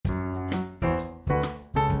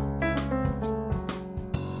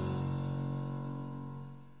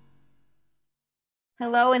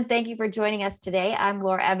Hello, and thank you for joining us today. I'm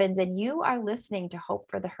Laura Evans, and you are listening to Hope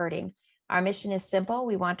for the Hurting. Our mission is simple.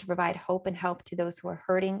 We want to provide hope and help to those who are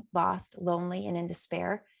hurting, lost, lonely, and in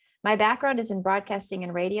despair. My background is in broadcasting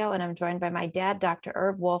and radio, and I'm joined by my dad, Dr.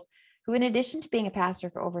 Irv Wolf, who, in addition to being a pastor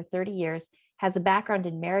for over 30 years, has a background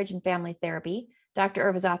in marriage and family therapy. Dr.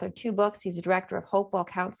 Irv has authored 2 books. He's a director of Hopewell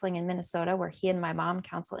Counseling in Minnesota, where he and my mom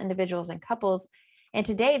counsel individuals and couples. And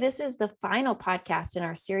today, this is the final podcast in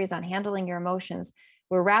our series on handling your emotions.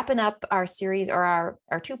 We're wrapping up our series, or our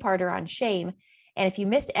 2-parter on shame. And if you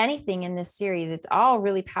missed anything in this series, it's all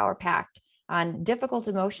really power-packed on difficult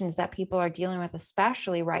emotions that people are dealing with,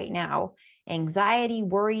 especially right now. Anxiety,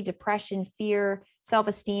 worry, depression, fear,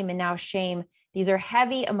 self-esteem, and now shame. These are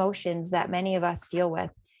heavy emotions that many of us deal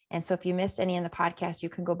with. And so if you missed any in the podcast, you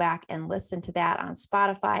can go back and listen to that on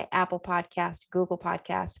Spotify, Apple Podcast, Google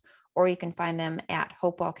Podcast, or you can find them at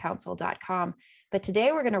hopewellcounsel.com. But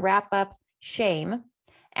today we're going to wrap up shame.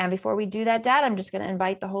 And before we do that, Dad, I'm just going to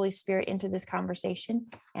invite the Holy Spirit into this conversation,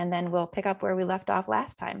 and then we'll pick up where we left off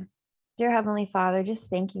last time. Dear Heavenly Father, just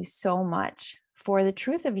thank you so much for the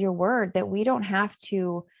truth of your word, that we don't have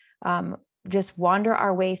to just wander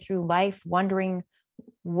our way through life wondering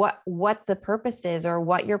what the purpose is, or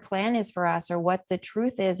what your plan is for us, or what the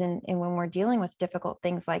truth is and when we're dealing with difficult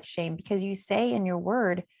things like shame, because you say in your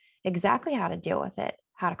word exactly how to deal with it,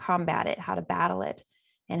 how to combat it, how to battle it,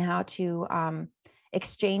 and how to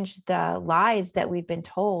exchange the lies that we've been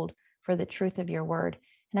told for the truth of your word.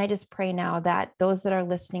 And I just pray now that those that are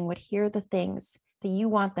listening would hear the things that you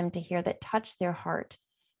want them to hear, that touch their heart,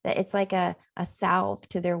 that it's like a salve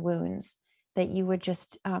to their wounds, that you would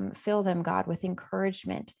just fill them, God, with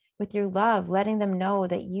encouragement, with your love, letting them know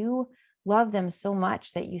that you love them so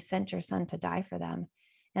much that you sent your son to die for them.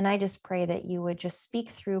 And I just pray that you would just speak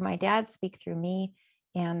through my dad, speak through me,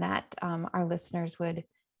 and that our listeners would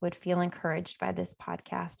feel encouraged by this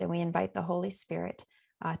podcast. And we invite the Holy Spirit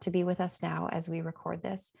to be with us now as we record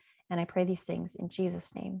this. And I pray these things in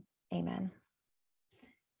Jesus' name. Amen.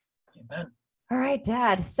 Amen. All right,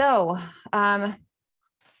 Dad. So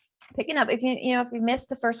picking up, if you missed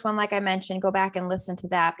the first one, like I mentioned, go back and listen to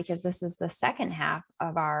that, because this is the second half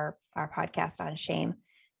of our podcast on shame.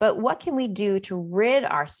 But what can we do to rid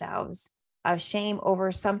ourselves of shame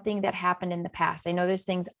over something that happened in the past? I know there's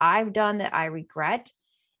things I've done that I regret.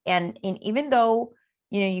 And even though,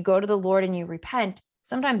 you go to the Lord and you repent,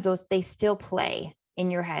 sometimes they still play in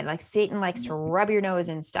your head. Like Satan likes to rub your nose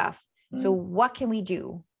and stuff. So what can we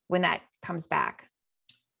do when that comes back?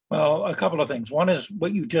 Well, a couple of things. One is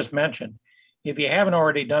what you just mentioned. If you haven't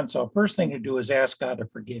already done so, first thing to do is ask God to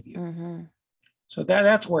forgive you. Mm-hmm. So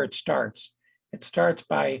that's where it starts. It starts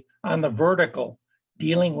by, on the vertical,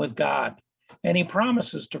 dealing with God. And he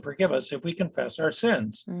promises to forgive us if we confess our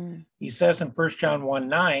sins. He says in 1 John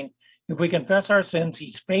 1:9, if we confess our sins,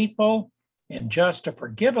 he's faithful and just to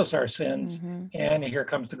forgive us our sins. And here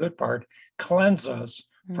comes the good part, cleanse us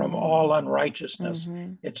from all unrighteousness.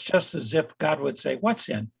 It's just as if God would say, what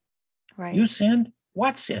sin? Right. You sinned?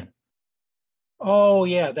 What sin? Oh,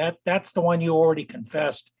 yeah, that's the one you already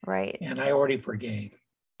confessed. Right. And I already forgave.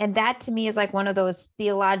 And that to me is like one of those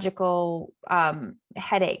theological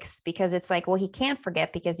headaches, because it's like, well, he can't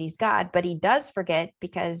forget because he's God, but he does forget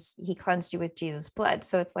because he cleansed you with Jesus' blood.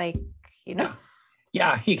 So it's like,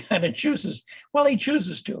 Yeah, he kind of chooses. Well, he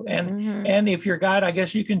chooses to. And if you're God, I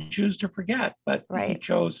guess you can choose to forget. But he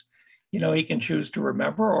chose, he can choose to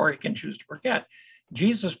remember, or he can choose to forget.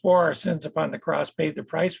 Jesus bore our sins upon the cross, paid the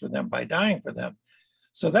price for them by dying for them.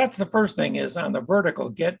 So that's the first thing, is on the vertical,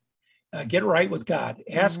 get right with God.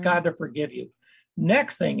 Ask God to forgive you.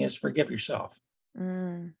 Next thing is forgive yourself.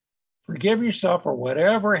 Forgive yourself for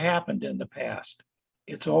whatever happened in the past.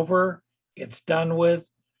 It's over. It's done with.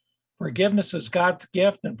 Forgiveness is God's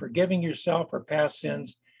gift, and forgiving yourself for past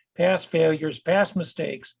sins, past failures, past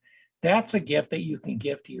mistakes, that's a gift that you can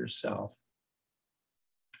give to yourself.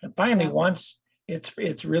 And finally, once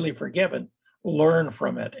it's really forgiven, learn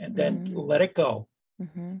from it and then let it go.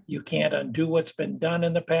 You can't undo what's been done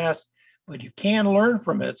in the past, but you can learn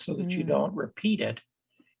from it so that you don't repeat it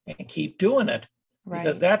and keep doing it.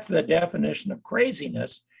 Because that's the definition of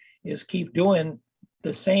craziness, is keep doing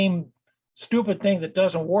the same stupid thing that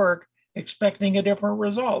doesn't work, expecting a different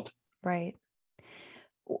result. Right.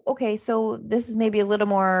 Okay. So this is maybe a little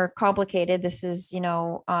more complicated. This is,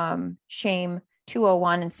 shame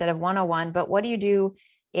 201 instead of 101. But what do you do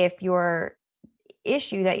if your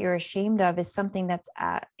issue that you're ashamed of is something that's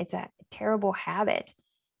it's a terrible habit,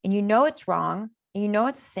 and it's wrong, and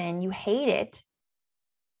it's a sin, you hate it,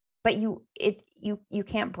 but you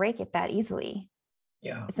can't break it that easily?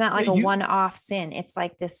 Yeah. It's not like a one-off sin. It's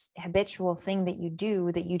like this habitual thing that you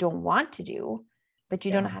do that you don't want to do, but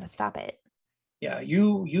you don't know how to stop it. Yeah,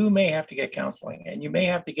 you may have to get counseling, and you may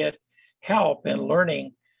have to get help in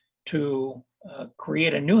learning to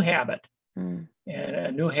create a new habit, and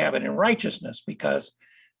a new habit in righteousness, because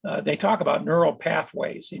they talk about neural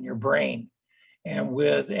pathways in your brain. And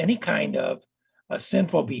with any kind of a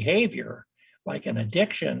sinful behavior, like an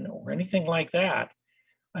addiction or anything like that,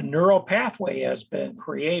 a neural pathway has been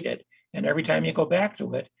created. And every time you go back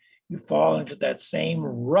to it, you fall into that same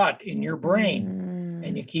rut in your brain,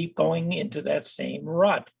 and you keep going into that same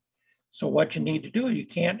rut. So what you need to do, you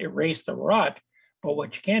can't erase the rut, but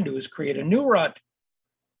what you can do is create a new rut,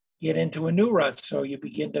 get into a new rut. So you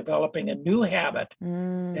begin developing a new habit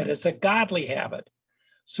that is a godly habit.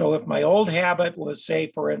 So if my old habit was, say,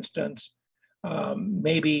 for instance,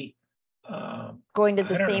 maybe going to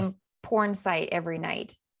the same porn site every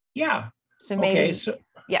night. Yeah. So maybe, okay, so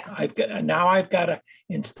yeah, I've got to,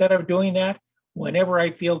 instead of doing that, whenever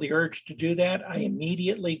I feel the urge to do that, I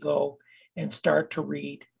immediately go and start to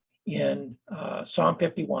read in Psalm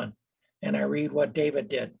 51, and I read what David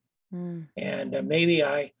did. And maybe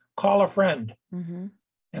I call a friend and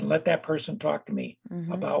let that person talk to me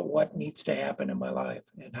about what needs to happen in my life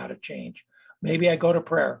and how to change. Maybe I go to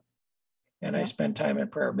prayer and I spend time in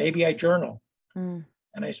prayer. Maybe I journal and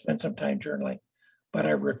I spend some time journaling, but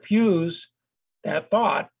I refuse that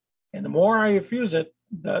thought. And the more I refuse it,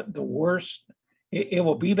 the worse it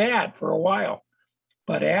will be. Bad for a while,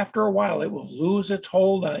 but after a while, it will lose its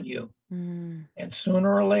hold on you. And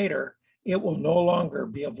sooner or later, it will no longer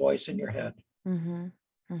be a voice in your head.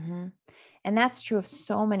 And that's true of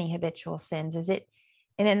so many habitual sins, is it?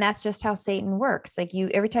 And then that's just how Satan works. Like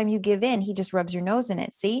every time you give in, he just rubs your nose in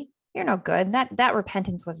it. See, you're no good. That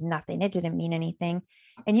repentance was nothing. It didn't mean anything.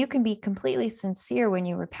 And you can be completely sincere when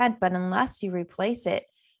you repent, but unless you replace it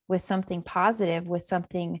with something positive, with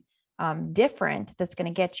something different that's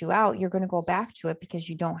going to get you out, you're going to go back to it because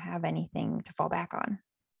you don't have anything to fall back on.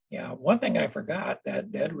 Yeah. One thing I forgot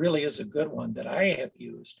that really is a good one that I have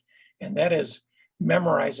used, and that is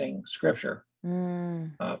memorizing scripture.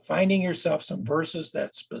 Finding yourself some verses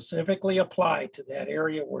that specifically apply to that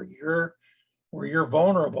area where you're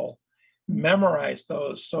vulnerable. Memorize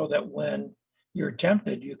those so that when you're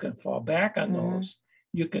tempted, you can fall back on those.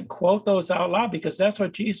 You can quote those out loud, because that's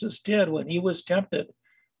what Jesus did when he was tempted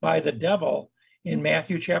by the devil in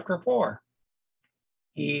Matthew chapter 4.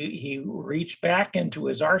 He reached back into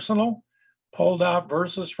his arsenal, pulled out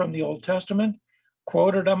verses from the Old Testament,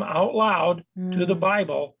 quoted them out loud to the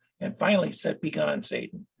Bible, and finally said, "Begone,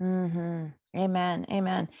 Satan." Amen.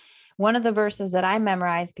 Amen. One of the verses that I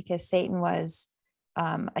memorized, because Satan was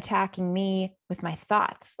attacking me with my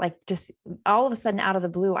thoughts, like just all of a sudden out of the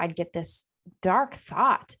blue, I'd get this dark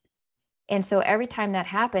thought. And so every time that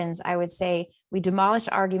happens, I would say, we demolish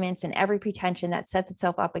arguments and every pretension that sets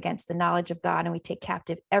itself up against the knowledge of God, and we take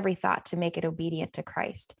captive every thought to make it obedient to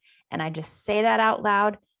Christ. And I just say that out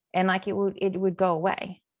loud, and like it would go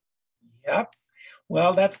away. Yep.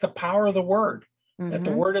 Well, that's the power of the word. That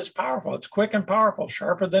the word is powerful. It's quick and powerful,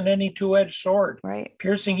 sharper than any two-edged sword, right?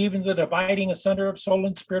 Piercing even the dividing asunder of soul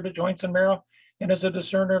and spirit, of joints and marrow, and is a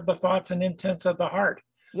discerner of the thoughts and intents of the heart.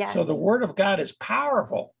 Yes. So the word of God is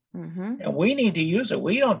powerful, and we need to use it.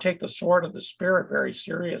 We don't take the sword of the spirit very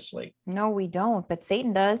seriously. No, we don't, but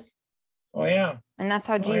Satan does. Oh yeah. And that's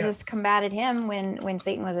how Jesus combated him when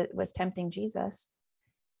Satan was tempting Jesus.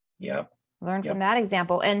 Yep. Learn from that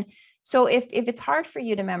example. And so if it's hard for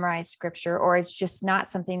you to memorize scripture, or it's just not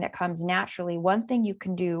something that comes naturally, one thing you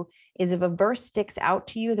can do is, if a verse sticks out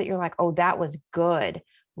to you that you're like, oh, that was good,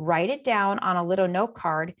 write it down on a little note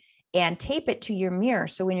card and tape it to your mirror.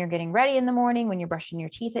 So when you're getting ready in the morning, when you're brushing your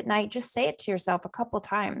teeth at night, just say it to yourself a couple of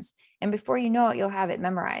times. And before you know it, you'll have it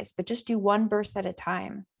memorized, but just do one verse at a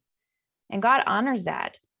time. And God honors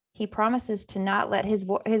that. He promises to not let his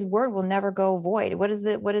word will never go void. What is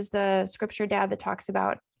the scripture, Dad, that talks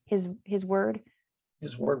about his word?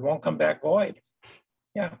 His word won't come back void.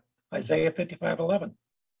 Yeah. Isaiah 55:11.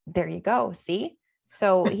 There you go. See?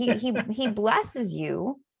 So he blesses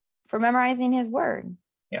you for memorizing his word.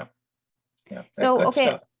 Yeah. Yeah. So, okay,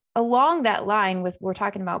 stuff. Along that line, we're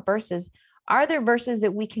talking about verses, are there verses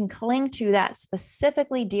that we can cling to that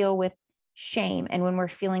specifically deal with shame and when we're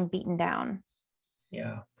feeling beaten down?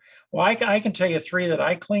 Yeah. Well, I can tell you 3 that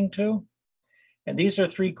I cling to. And these are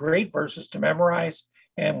 3 great verses to memorize.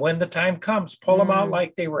 And when the time comes, pull them out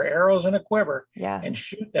like they were arrows in a quiver, and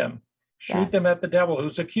shoot them. Shoot them at the devil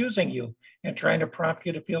who's accusing you and trying to prompt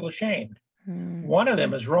you to feel ashamed. One of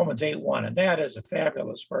them is Romans 8:1, and that is a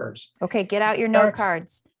fabulous verse. Okay, get out your note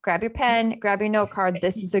cards. Grab your pen, grab your note card.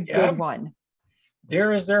 This is a good one.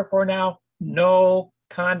 There is therefore now no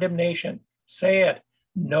condemnation. Say it.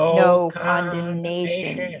 no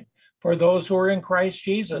condemnation for those who are in Christ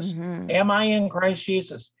Jesus. Mm-hmm. Am I in Christ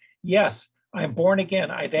Jesus? Yes, I'm born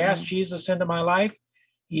again. I've asked Jesus into my life.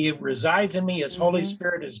 He resides in me. His Holy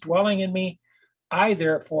Spirit is dwelling in me. I,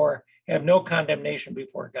 therefore, have no condemnation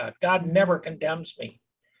before God. God never condemns me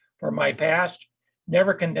for my past,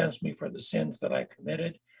 never condemns me for the sins that I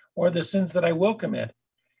committed or the sins that I will commit.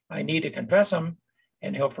 I need to confess them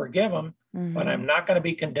and he'll forgive them, but I'm not going to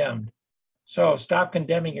be condemned. So stop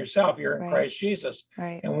condemning yourself. You're in Christ Jesus.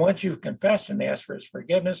 Right. And once you've confessed and asked for his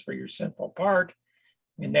forgiveness for your sinful part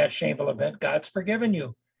in that shameful event, God's forgiven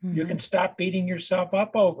you. You can stop beating yourself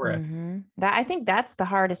up over it. I think that's the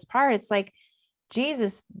hardest part. It's like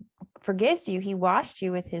Jesus forgives you. He washed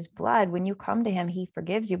you with his blood. When you come to him, he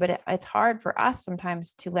forgives you. But it's hard for us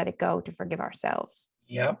sometimes to let it go, to forgive ourselves.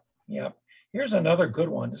 Yep. Here's another good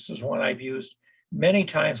one. This is one I've used many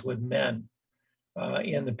times with men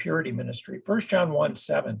in the purity ministry. 1 John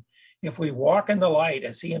 1:7. If we walk in the light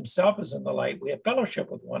as he himself is in the light, we have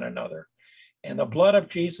fellowship with one another. And the blood of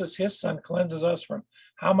Jesus, his son, cleanses us from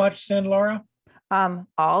how much sin, Laura? All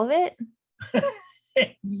of it?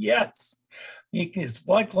 Yes. His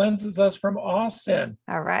blood cleanses us from all sin.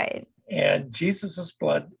 All right. And Jesus's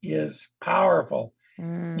blood is powerful.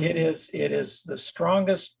 It is the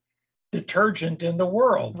strongest detergent in the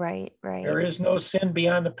world. Right. There is no sin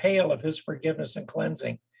beyond the pale of his forgiveness and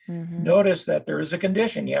cleansing. Notice that there is a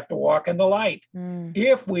condition. You have to walk in the light.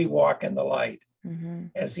 If we walk in the light,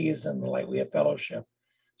 as he is in the light, we have fellowship.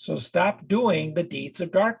 So stop doing the deeds of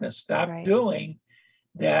darkness. Stop doing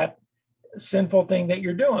that sinful thing that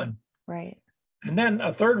you're doing. Right. And then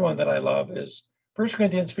a third one that I love is 1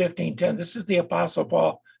 Corinthians 15:10. This is the Apostle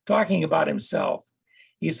Paul talking about himself.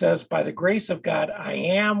 He says, by the grace of God, I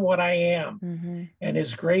am what I am, and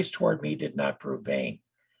his grace toward me did not prove vain.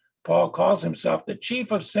 Paul calls himself the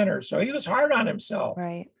chief of sinners, so he was hard on himself.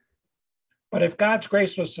 Right. But if God's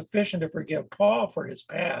grace was sufficient to forgive Paul for his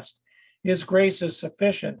past, his grace is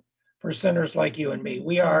sufficient for sinners like you and me.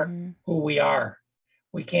 We are who we are.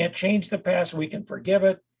 We can't change the past. We can forgive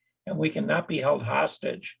it, and we cannot be held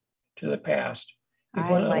hostage to the past. I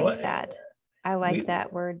like that. I like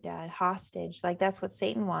that word, Dad. Hostage. Like that's what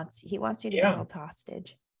Satan wants. He wants you to be held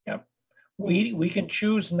hostage. Yep. We can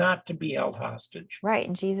choose not to be held hostage. Right.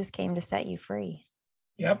 And Jesus came to set you free.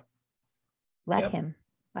 Yep. Let him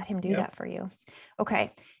do that for you.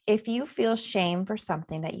 Okay. If you feel shame for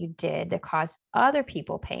something that you did that caused other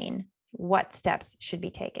people pain, what steps should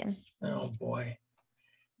be taken? Oh boy.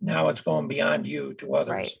 Now it's going beyond you to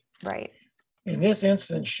others. Right. In this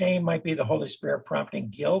instance, shame might be the Holy Spirit prompting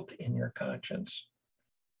guilt in your conscience,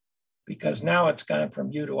 because now it's gone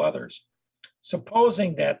from you to others.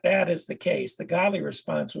 Supposing that is the case, the godly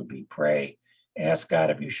response would be pray, ask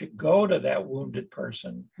God if you should go to that wounded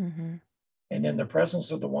person. And in the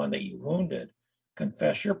presence of the one that you wounded,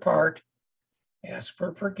 confess your part, ask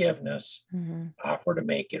for forgiveness, offer to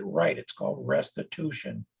make it right. It's called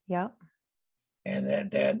restitution. Yep. And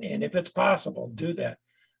and if it's possible, do that.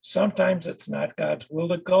 Sometimes it's not God's will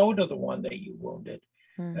to go to the one that you wounded.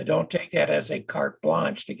 I don't take that as a carte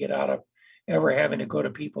blanche to get out of ever having to go to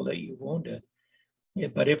people that you've wounded.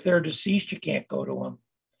 But if they're deceased, you can't go to them.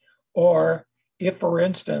 Or if, for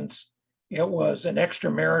instance, it was an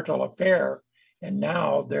extramarital affair and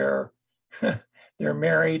now they're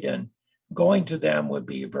married, and going to them would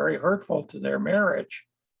be very hurtful to their marriage,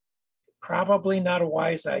 probably not a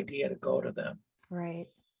wise idea to go to them. Right.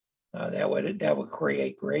 That would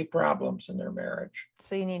create great problems in their marriage.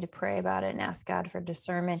 So you need to pray about it and ask God for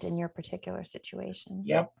discernment in your particular situation.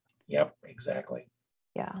 Yep, exactly.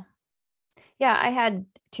 Yeah, I had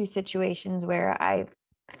 2 situations where I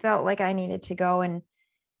felt like I needed to go. And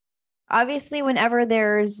obviously, whenever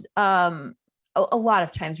there's a lot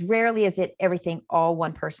of times, rarely is it everything all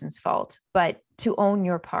one person's fault, but to own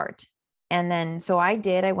your part. And then, so I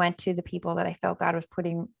went to the people that I felt God was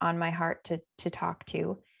putting on my heart to talk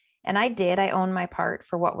to. And I owned my part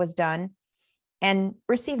for what was done and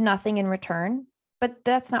received nothing in return. But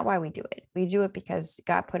that's not why we do it. We do it because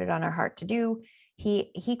God put it on our heart to do.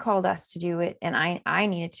 He called us to do it, and I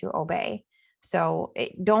needed to obey. So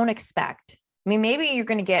don't expect. I mean, maybe you're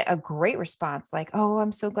going to get a great response like, oh,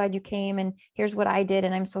 I'm so glad you came and here's what I did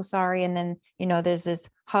and I'm so sorry. And then, there's this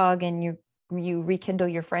hug and you rekindle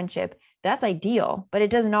your friendship. That's ideal, but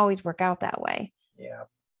it doesn't always work out that way.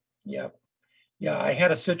 Yeah, I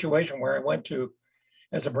had a situation where I went to,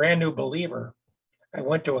 as a brand new believer, I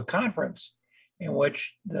went to a conference in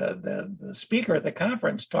which the speaker at the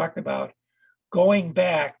conference talked about going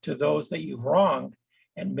back to those that you've wronged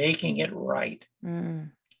and making it right.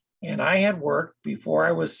 And I had worked, before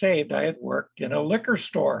I was saved, I had worked in a liquor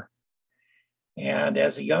store. And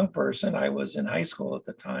as a young person, I was in high school at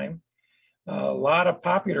the time. A lot of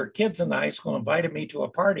popular kids in the high school invited me to a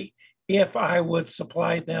party if I would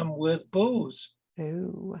supply them with booze.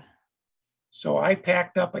 Ooh. So I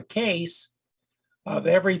packed up a case of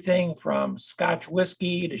everything from Scotch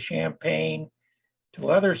whiskey to champagne to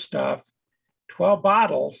other stuff, 12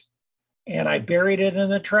 bottles, and I buried it in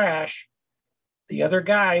the trash. The other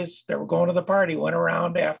guys that were going to the party went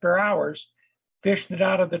around after hours, fished it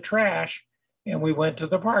out of the trash, and we went to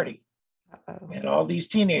the party. Uh-oh. And all these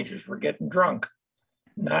teenagers were getting drunk.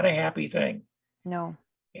 Not a happy thing. No.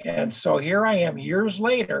 And so here I am years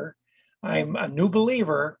later. I'm a new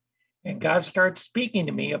believer, and God starts speaking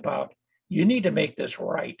to me about, you need to make this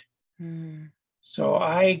right. So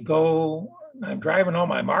I'm driving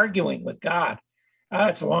home, I'm arguing with God.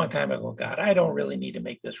 It's a long time ago, God. I don't really need to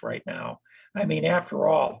make this right now. I mean, after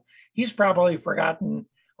all, he's probably forgotten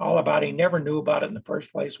all about it. He never knew about it in the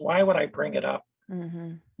first place. Why would I bring it up?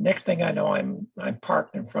 Next thing I know, I'm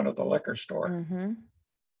parked in front of the liquor store.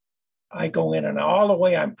 I go in, and all the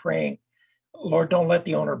way I'm praying, Lord, don't let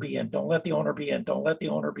the owner be in. Don't let the owner be in. Don't let the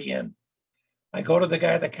owner be in. I go to the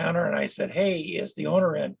guy at the counter and I said, hey, is the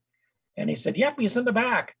owner in? And he said, yep, he's in the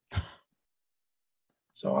back.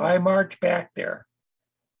 So I marched back there.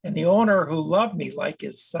 And the owner, who loved me like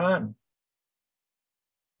his son,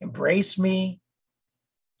 embraced me,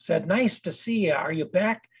 said, nice to see you. Are you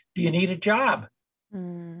back? Do you need a job?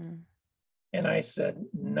 And I said,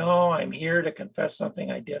 no, I'm here to confess something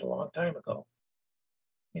I did a long time ago.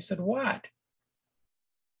 He said, what?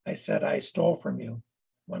 I said, I stole from you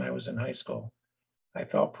when I was in high school. I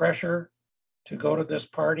felt pressure to go to this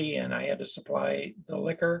party, and I had to supply the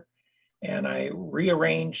liquor, and I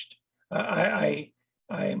rearranged, I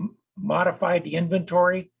modified the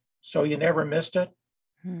inventory so you never missed it.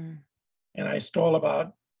 And I stole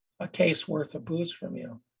about a case worth of booze from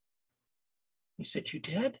you. He said, you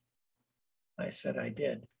did? I said, I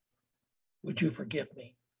did. Would you forgive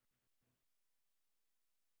me?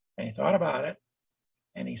 And he thought about it,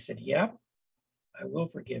 and he said, yep, I will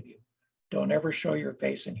forgive you. Don't ever show your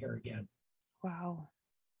face in here again. Wow.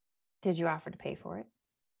 Did you offer to pay for it?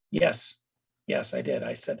 Yes, I did.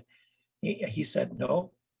 I said, he said,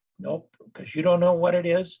 nope, because you don't know what it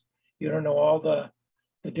is. You don't know all the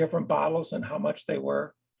different bottles and how much they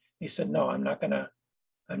were. He said, no, I'm not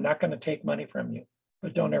gonna take money from you,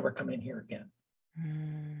 but don't ever come in here again.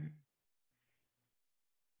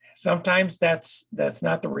 Sometimes that's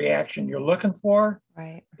not the reaction you're looking for,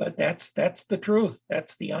 right? But that's the truth.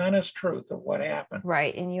 That's the honest truth of what happened.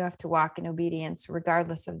 Right, and you have to walk in obedience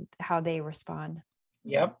regardless of how they respond.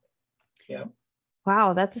 Yep.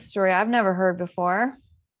 Wow, that's a story I've never heard before.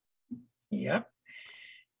 Yep.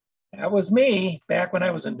 That was me back when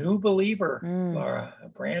I was a new believer, Laura, a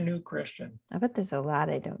brand new Christian. I bet there's a lot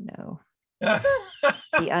I don't know.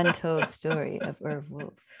 The untold story of Irv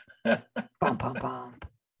Wolf. Bum, bum, bum.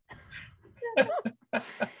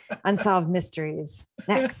 Unsolved mysteries.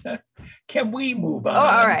 Next. Can we move on? Oh,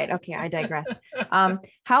 all right. Okay, I digress.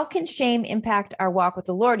 How can shame impact our walk with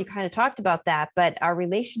the Lord? You kind of talked about that, but our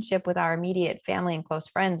relationship with our immediate family and close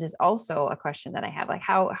friends is also a question that I have. Like,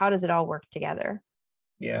 how does it all work together?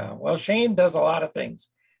 Yeah, well, shame does a lot of things.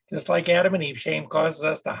 Just like Adam and Eve, shame causes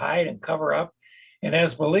us to hide and cover up. And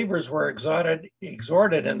as believers, we're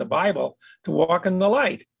exhorted in the Bible to walk in the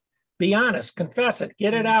light. Be honest, confess it,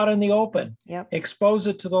 get it out in the open, expose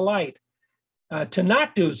it to the light. To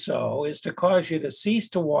not do so is to cause you to cease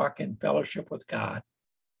to walk in fellowship with God.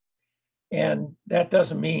 And that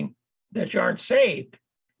doesn't mean that you aren't saved,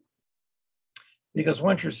 because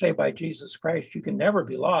once you're saved by Jesus Christ, you can never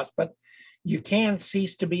be lost, but you can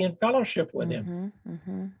cease to be in fellowship with him.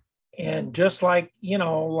 And just like,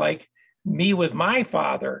 like me with my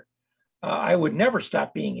father, I would never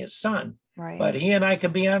stop being his son. Right. But he and I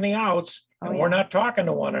could be on the outs, and we're not talking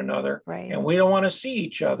to one another, and we don't want to see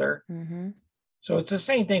each other. So it's the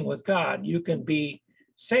same thing with God. You can be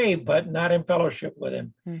saved, but not in fellowship with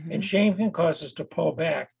him. And shame can cause us to pull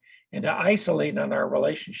back and to isolate on our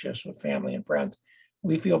relationships with family and friends.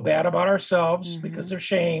 We feel bad about ourselves because of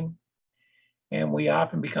shame, and we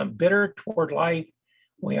often become bitter toward life.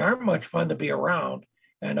 We aren't much fun to be around,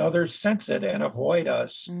 and others sense it and avoid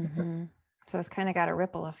us. So it's kind of got a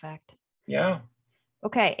ripple effect. Yeah.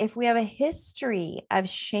 Okay. If we have a history of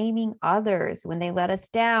shaming others when they let us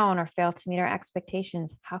down or fail to meet our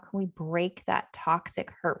expectations, how can we break that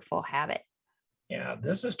toxic, hurtful habit? Yeah,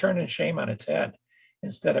 this is turning shame on its head.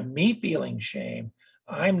 Instead of me feeling shame,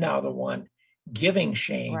 I'm now the one giving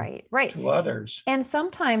shame to others. And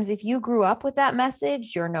sometimes if you grew up with that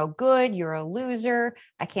message, you're no good, you're a loser,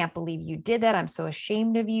 I can't believe you did that, I'm so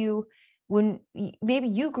ashamed of you. when maybe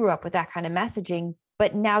you grew up with that kind of messaging,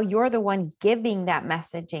 but now you're the one giving that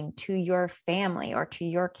messaging to your family or to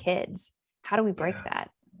your kids. How do we break that?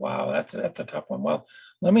 Wow, that's a tough one. Well,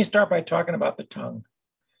 let me start by talking about the tongue,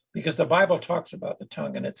 because the Bible talks about the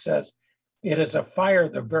tongue, and it says, it is a fire,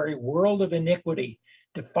 the very world of iniquity,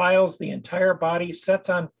 defiles the entire body, sets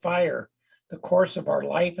on fire the course of our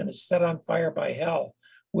life, and is set on fire by hell.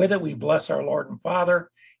 With it we bless our Lord and Father,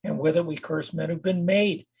 and with it we curse men who've been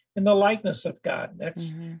made in the likeness of God.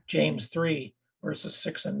 That's James 3, verses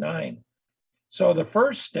 6 and 9. So the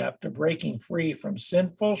first step to breaking free from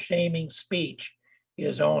sinful, shaming speech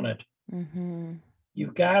is own it.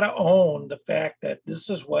 You've got to own the fact that this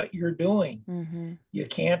is what you're doing. You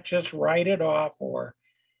can't just write it off or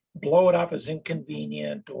blow it off as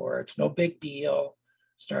inconvenient or it's no big deal.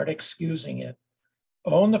 Start excusing it.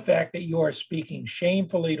 Own the fact that you are speaking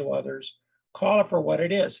shamefully to others. Call it for what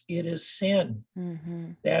it is. It is sin.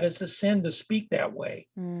 That is a sin to speak that way.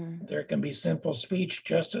 There can be sinful speech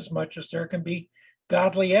just as much as there can be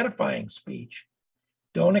godly edifying speech.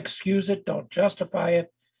 Don't excuse it. Don't justify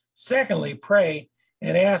it. Secondly, pray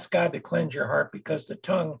and ask God to cleanse your heart, because the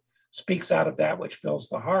tongue speaks out of that which fills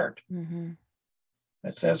the heart.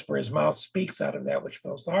 That says, for his mouth speaks out of that which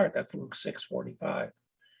fills the heart. That's Luke 6:45.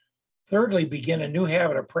 Thirdly, begin a new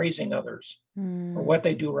habit of praising others for what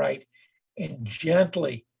they do right, and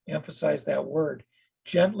gently emphasize that word,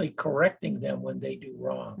 gently correcting them when they do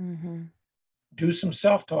wrong. Do some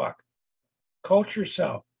self-talk. Coach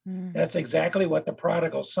yourself. That's exactly what the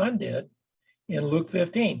prodigal son did in Luke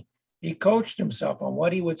 15. He coached himself on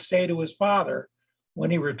what he would say to his father when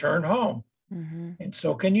he returned home. And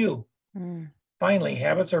so can you. Finally,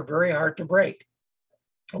 habits are very hard to break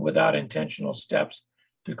without intentional steps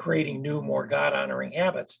to creating new, more God-honoring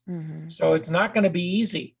habits. So it's not going to be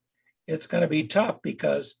easy. It's going to be tough,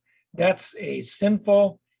 because that's a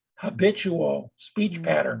sinful, habitual speech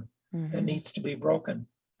pattern that needs to be broken.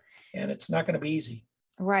 And it's not going to be easy.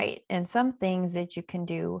 Right. And some things that you can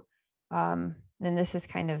do, and this is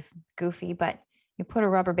kind of goofy, but you put a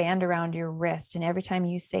rubber band around your wrist, and every time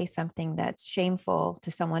you say something that's shameful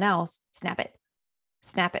to someone else, snap it.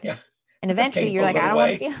 Yeah. And eventually you're like, I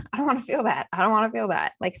don't want to feel that. I don't want to feel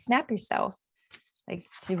that. Like, snap yourself, like,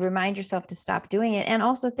 to remind yourself to stop doing it. And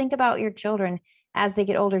also think about your children as they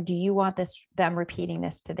get older. Do you want them repeating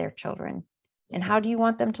this to their children? And how do you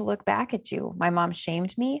want them to look back at you? My mom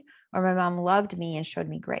shamed me, or my mom loved me and showed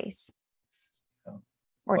me grace?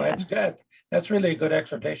 Or well, that's good. That's really a good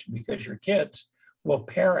exhortation, because your kids will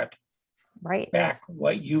parrot back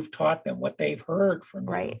what you've taught them, what they've heard from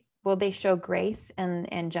you. Will they show grace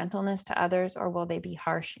and gentleness to others, or will they be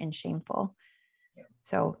harsh and shameful?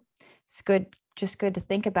 So it's good, just good to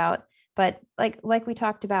think about. But like we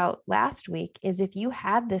talked about last week, is if you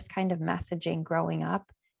had this kind of messaging growing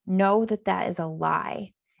up, know that that is a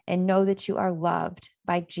lie, and know that you are loved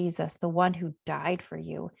by Jesus, the one who died for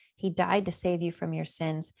you. He died to save you from your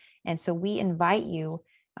sins. And so we invite you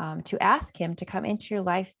to ask him to come into your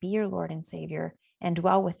life, be your Lord and Savior, and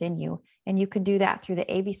dwell within you. And you can do that through the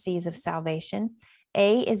ABCs of salvation.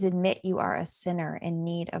 A is admit you are a sinner in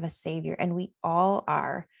need of a Savior, and we all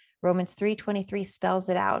are. Romans 3:23 spells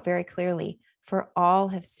it out very clearly. For all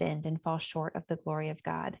have sinned and fall short of the glory of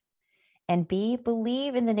God. And B,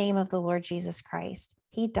 believe in the name of the Lord Jesus Christ.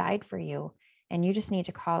 He died for you, and you just need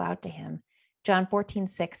to call out to him. John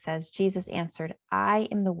 14:6 says, Jesus answered, I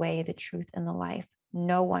am the way, the truth, and the life.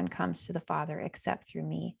 No one comes to the Father except through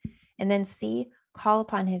me. And then C, call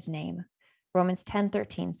upon his name. Romans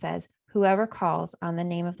 10:13 says, whoever calls on the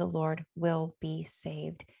name of the Lord will be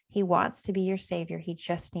saved. He wants to be your Savior. He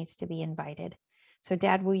just needs to be invited. So,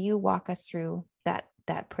 Dad, will you walk us through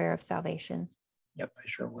that prayer of salvation? Yep, I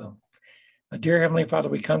sure will. Dear Heavenly Father,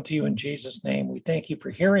 we come to you in Jesus' name. We thank you for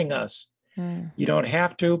hearing us. You don't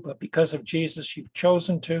have to, but because of Jesus, you've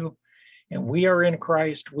chosen to. And we are in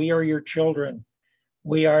Christ. We are your children.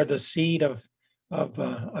 We are the seed of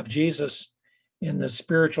Jesus in the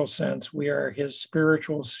spiritual sense. We are his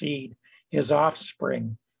spiritual seed, his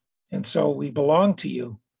offspring. And so we belong to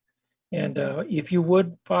you. And if you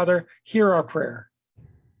would, Father, hear our prayer.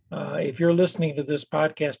 If you're listening to this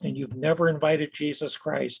podcast and you've never invited Jesus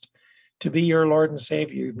Christ to be your Lord and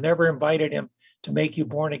Savior, you've never invited him to make you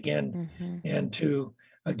born again and to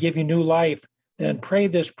give you new life, then pray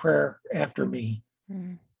this prayer after me.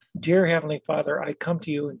 Dear Heavenly Father, I come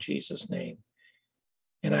to you in Jesus' name,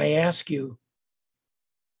 and I ask you,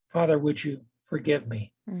 Father, would you forgive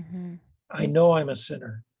me? I know I'm a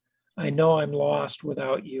sinner. I know I'm lost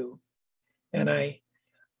without you. And I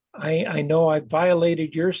know I've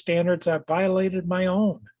violated your standards. I've violated my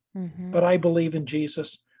own. But I believe in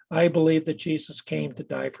Jesus. I believe that Jesus came to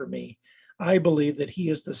die for me. I believe that he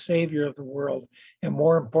is the Savior of the world. And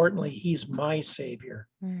more importantly, he's my Savior.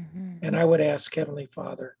 And I would ask, Heavenly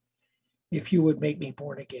Father, if you would make me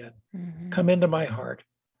born again, come into my heart,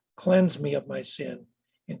 cleanse me of my sin,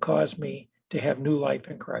 and cause me to have new life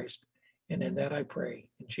in Christ. And in that I pray,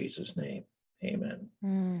 in Jesus' name, amen.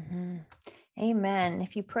 Amen.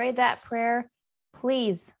 If you prayed that prayer,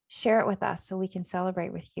 please share it with us so we can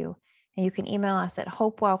celebrate with you. And you can email us at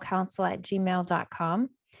hopewellcounsel@gmail.com.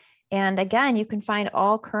 And again, you can find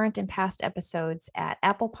all current and past episodes at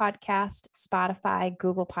Apple Podcast, Spotify,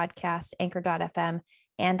 Google Podcast, Anchor.fm,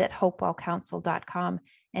 and at hopewellcounsel.com.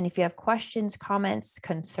 And if you have questions, comments,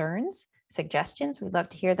 concerns, suggestions, we'd love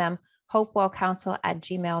to hear them.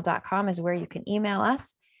 hopewellcounsel@gmail.com is where you can email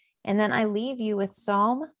us. And then I leave you with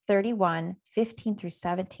Psalm 31, 15 through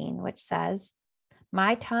 17, which says,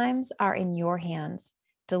 "My times are in your hands.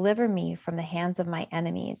 Deliver me from the hands of my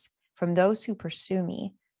enemies, from those who pursue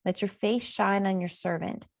me. Let your face shine on your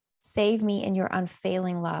servant. Save me in your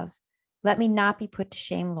unfailing love. Let me not be put to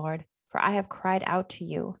shame, Lord, for I have cried out to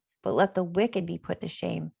you, but let the wicked be put to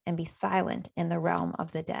shame and be silent in the realm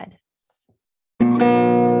of the dead."